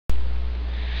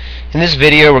In this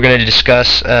video we're going to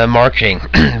discuss marketing.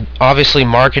 Obviously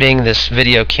marketing, this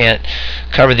video can't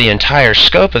cover the entire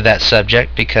scope of that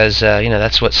subject because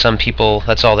that's what some people,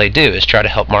 that's all they do is try to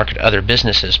help market other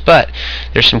businesses. But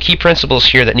there's some key principles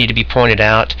here that need to be pointed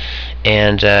out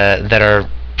and that are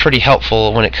pretty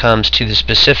helpful when it comes to the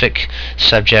specific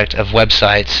subject of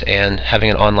websites and having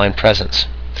an online presence.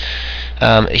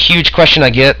 A huge question I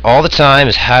get all the time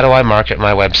is, how do I market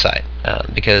my website?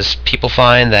 Because people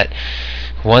find that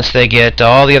once they get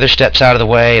all the other steps out of the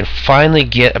way and finally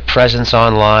get a presence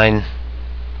online,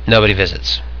 nobody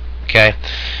visits. Okay,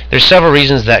 there's several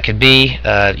reasons that could be.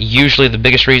 Usually the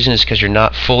biggest reason is because you're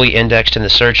not fully indexed in the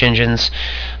search engines.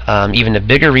 Even a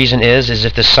bigger reason is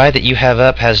if the site that you have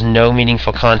up has no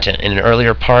meaningful content. In an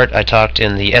earlier part I talked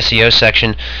in the SEO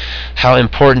section how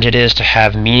important it is to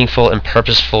have meaningful and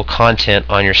purposeful content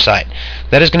on your site.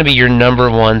 That is going to be your number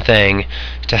one thing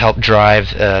to help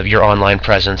drive your online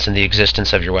presence and the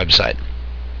existence of your website.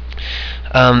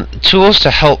 Tools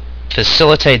to help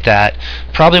facilitate that,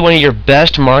 probably one of your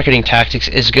best marketing tactics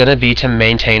is going to be to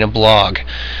maintain a blog.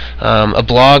 A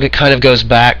blog, it kind of goes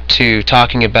back to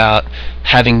talking about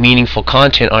having meaningful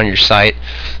content on your site,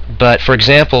 but for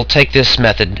example, take this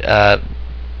method,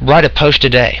 write a post a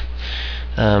day.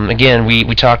 Again,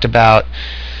 we talked about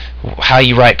how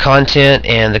you write content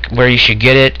and where you should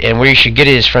get it, and where you should get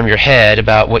it is from your head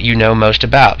about what you know most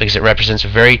about, because it represents a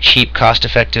very cheap,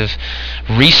 cost-effective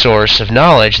resource of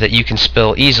knowledge that you can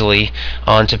spill easily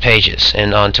onto pages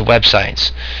and onto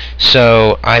websites.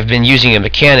 So I've been using a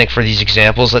mechanic for these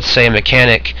examples. Let's say a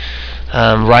mechanic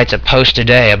writes a post a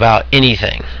day about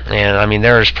anything, and I mean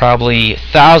there's probably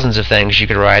thousands of things you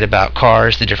could write about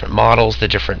cars, the different models, the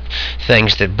different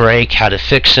things that break, how to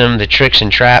fix them, the tricks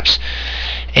and traps.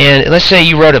 And let's say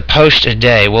you wrote a post a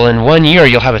day. Well, in 1 year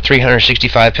you'll have a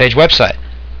 365-page website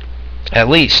at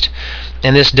least.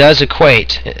 And this does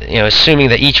equate, assuming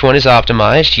that each one is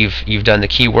optimized, you've done the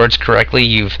keywords correctly,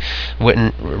 you've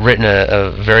written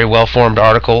a very well-formed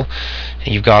article,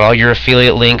 you've got all your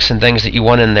affiliate links and things that you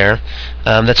want in there.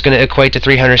 That's going to equate to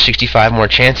 365 more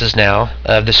chances now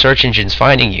of the search engines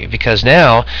finding you, because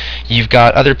now you've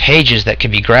got other pages that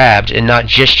can be grabbed, and not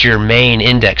just your main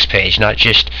index page, not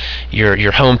just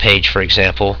your home page, for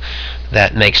example,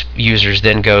 that makes users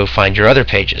then go find your other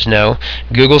pages. No,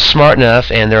 Google's smart enough,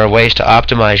 and there are ways to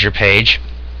optimize your page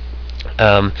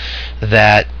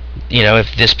that,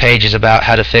 if this page is about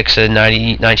how to fix a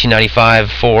 1995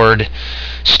 Ford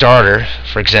starter,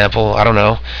 for example, I don't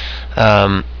know,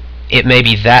 it may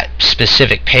be that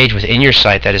specific page within your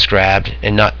site that is grabbed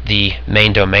and not the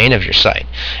main domain of your site.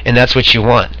 And that's what you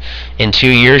want. In 2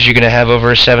 years you're going to have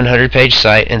over a 700-page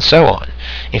site, and so on,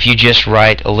 if you just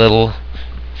write a little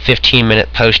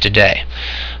 15-minute post a day.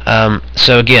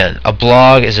 So again, a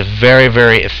blog is a very,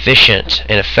 very efficient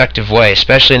and effective way,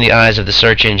 especially in the eyes of the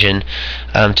search engine,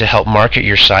 to help market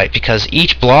your site, because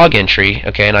each blog entry,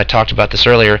 okay, and I talked about this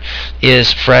earlier,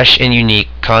 is fresh and unique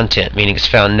content, meaning it's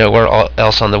found nowhere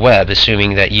else on the web,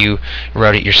 assuming that you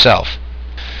wrote it yourself.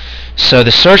 So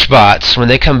the search bots, when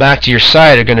they come back to your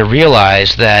site, are going to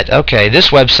realize that, okay, this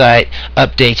website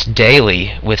updates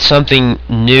daily with something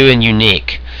new and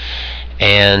unique.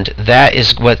 And that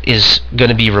is what is going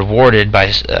to be rewarded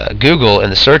by Google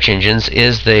and the search engines,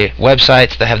 is the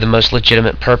websites that have the most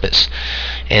legitimate purpose.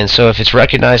 And so if it's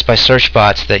recognized by search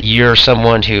bots that you're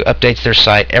someone who updates their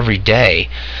site every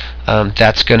day,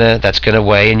 that's gonna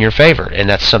weigh in your favor, and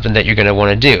that's something that you're going to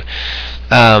want to do.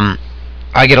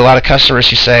 I get a lot of customers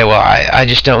who say, well, I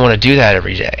just don't want to do that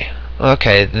every day.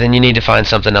 Okay, then you need to find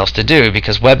something else to do,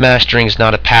 because webmastering is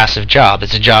not a passive job.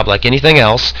 It's a job like anything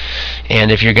else,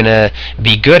 and if you're going to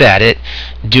be good at it,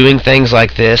 doing things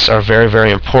like this are very,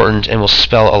 very important and will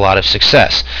spell a lot of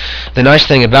success. The nice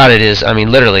thing about it is, I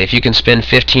mean, literally, if you can spend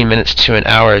 15 minutes to an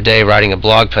hour a day writing a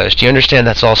blog post, you understand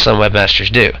that's all some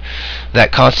webmasters do.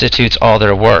 That constitutes all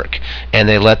their work, and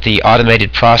they let the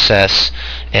automated process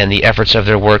and the efforts of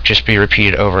their work just be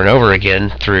repeated over and over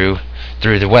again through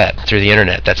the web, through the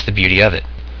internet. That's the beauty of it.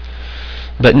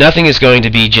 But nothing is going to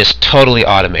be just totally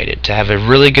automated. To have a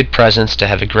really good presence, to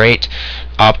have a great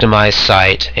optimized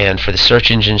site, and for the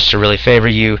search engines to really favor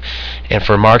you, and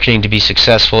for marketing to be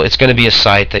successful, it's going to be a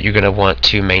site that you're going to want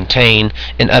to maintain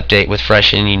and update with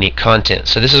fresh and unique content.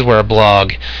 So this is where a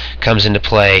blog comes into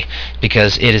play,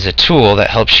 because it is a tool that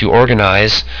helps you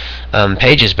organize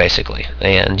pages, basically,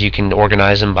 and you can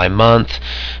organize them by month,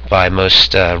 by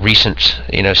most recent,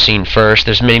 seen first.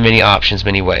 There's many options,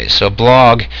 many ways. So a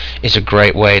blog is a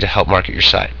great way to help market your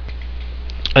site.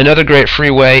 Another great free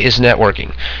way is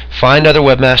networking. Find other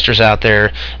webmasters out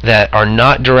there that are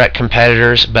not direct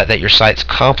competitors, but that your sites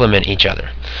complement each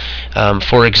other.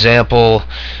 For example,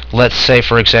 let's say,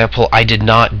 for example, I did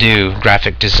not do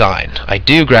graphic design. I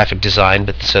do graphic design,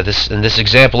 but so in this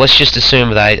example, let's just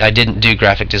assume that I didn't do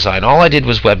graphic design. All I did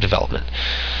was web development.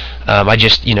 I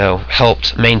just,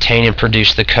 helped maintain and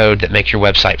produce the code that make your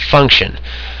website function.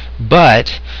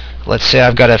 But let's say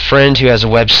I've got a friend who has a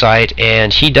website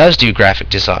and he does do graphic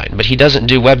design, but he doesn't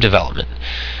do web development.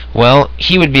 Well,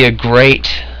 he would be a great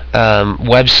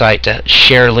website to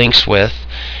share links with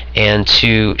and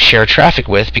to share traffic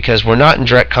with, because we're not in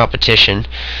direct competition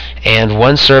and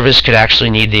one service could actually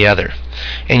need the other.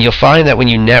 And you'll find that when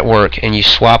you network and you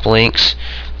swap links,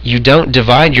 you don't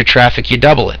divide your traffic, you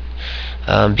double it.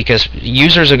 Because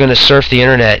users are going to surf the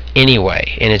internet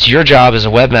anyway, and it's your job as a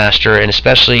webmaster, and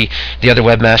especially the other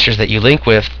webmasters that you link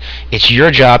with, it's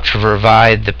your job to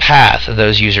provide the path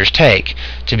those users take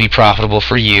to be profitable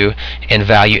for you and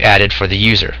value added for the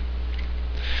user.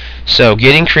 So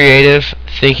getting creative,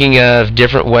 thinking of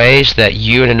different ways that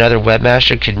you and another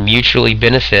webmaster could mutually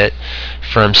benefit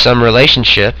from some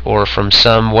relationship or from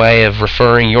some way of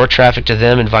referring your traffic to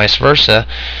them and vice versa.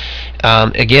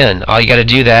 Again, all you got to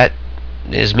do that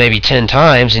is maybe 10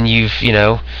 times and you've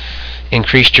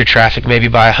increased your traffic maybe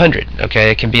by 100.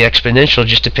 Okay, it can be exponential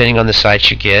just depending on the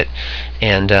sites you get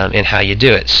and how you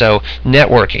do it. So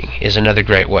networking is another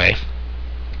great way.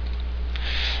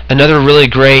 Another really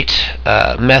great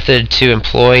method to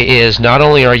employ is not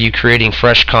only are you creating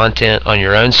fresh content on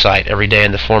your own site every day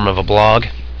in the form of a blog,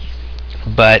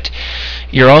 but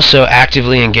you're also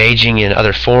actively engaging in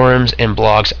other forums and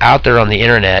blogs out there on the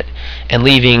internet and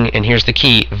leaving, and here's the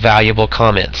key, valuable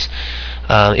comments.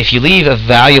 If you leave a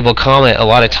valuable comment, a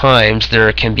lot of times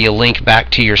there can be a link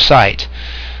back to your site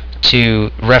to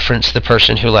reference the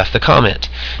person who left the comment.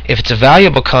 If it's a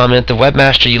valuable comment, the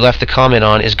webmaster you left the comment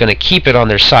on is going to keep it on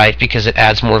their site because it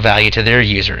adds more value to their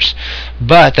users.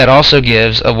 But that also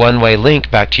gives a one-way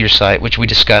link back to your site, which we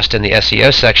discussed in the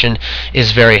SEO section,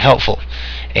 is very helpful.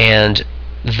 And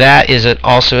that is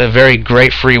also a very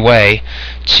great free way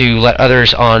to let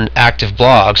others on active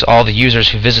blogs, all the users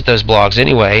who visit those blogs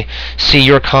anyway, see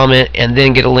your comment and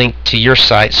then get a link to your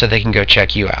site so they can go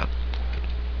check you out.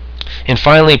 And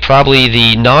finally, probably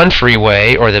the non-free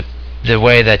way, or the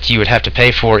way that you would have to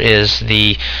pay for, is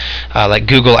the like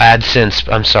Google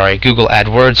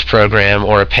AdWords program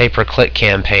or a pay-per-click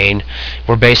campaign,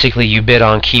 where basically you bid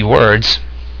on keywords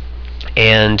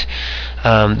and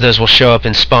those will show up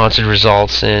in sponsored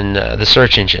results in the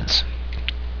search engines.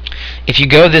 If you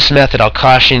go this method, I'll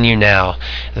caution you now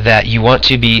that you want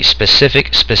to be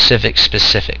specific.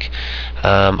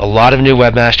 A lot of new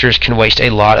webmasters can waste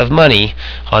a lot of money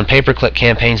on pay-per-click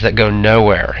campaigns that go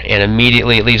nowhere, and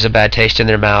immediately it leaves a bad taste in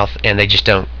their mouth, and they just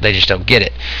don't get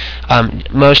it.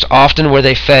 Most often where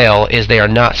they fail is they are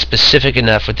not specific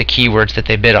enough with the keywords that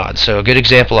they bid on. So a good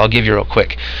example I'll give you real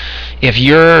quick. If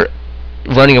you're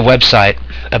running a website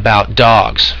about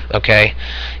dogs, okay,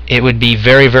 it would be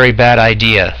very, very bad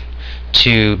idea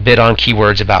to bid on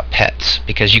keywords about pets,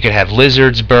 because you could have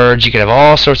lizards, birds, you could have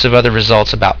all sorts of other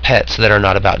results about pets that are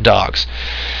not about dogs.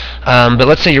 But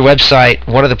let's say your website,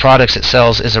 one of the products it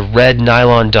sells is a red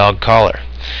nylon dog collar.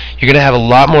 You're going to have a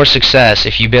lot more success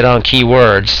if you bid on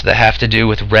keywords that have to do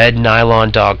with red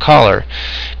nylon dog collar,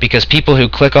 because people who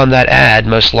click on that ad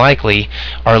most likely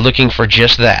are looking for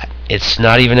just that. It's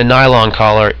not even a nylon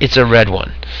collar, it's a red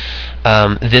one.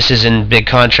 This is in big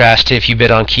contrast to if you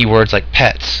bid on keywords like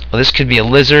pets. Well, this could be a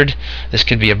lizard, this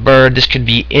could be a bird, this could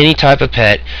be any type of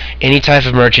pet, any type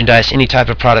of merchandise, any type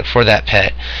of product for that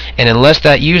pet. And unless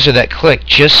that user that clicked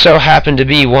just so happened to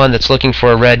be one that's looking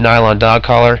for a red nylon dog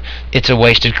collar, it's a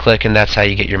wasted click, and that's how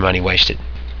you get your money wasted.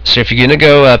 So if you're going to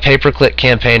go pay-per-click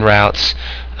campaign routes,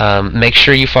 make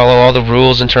sure you follow all the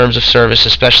rules in terms of service,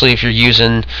 especially if you're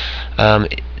using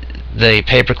the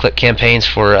pay-per-click campaigns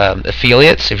for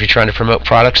affiliates. If you're trying to promote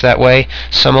products that way,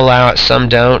 some allow it, some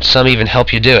don't, some even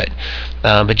help you do it.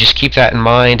 But just keep that in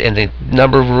mind, and the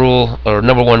number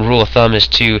one rule of thumb is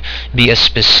to be as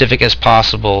specific as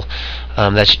possible.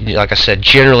 That's, like I said,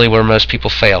 generally where most people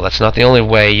fail. That's not the only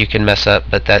way you can mess up,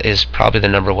 but that is probably the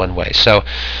number one way. So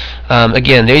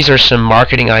again, these are some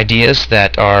marketing ideas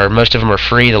that most of them are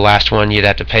free. The last one you'd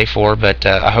have to pay for, but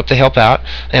I hope they help out,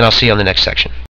 and I'll see you on the next section.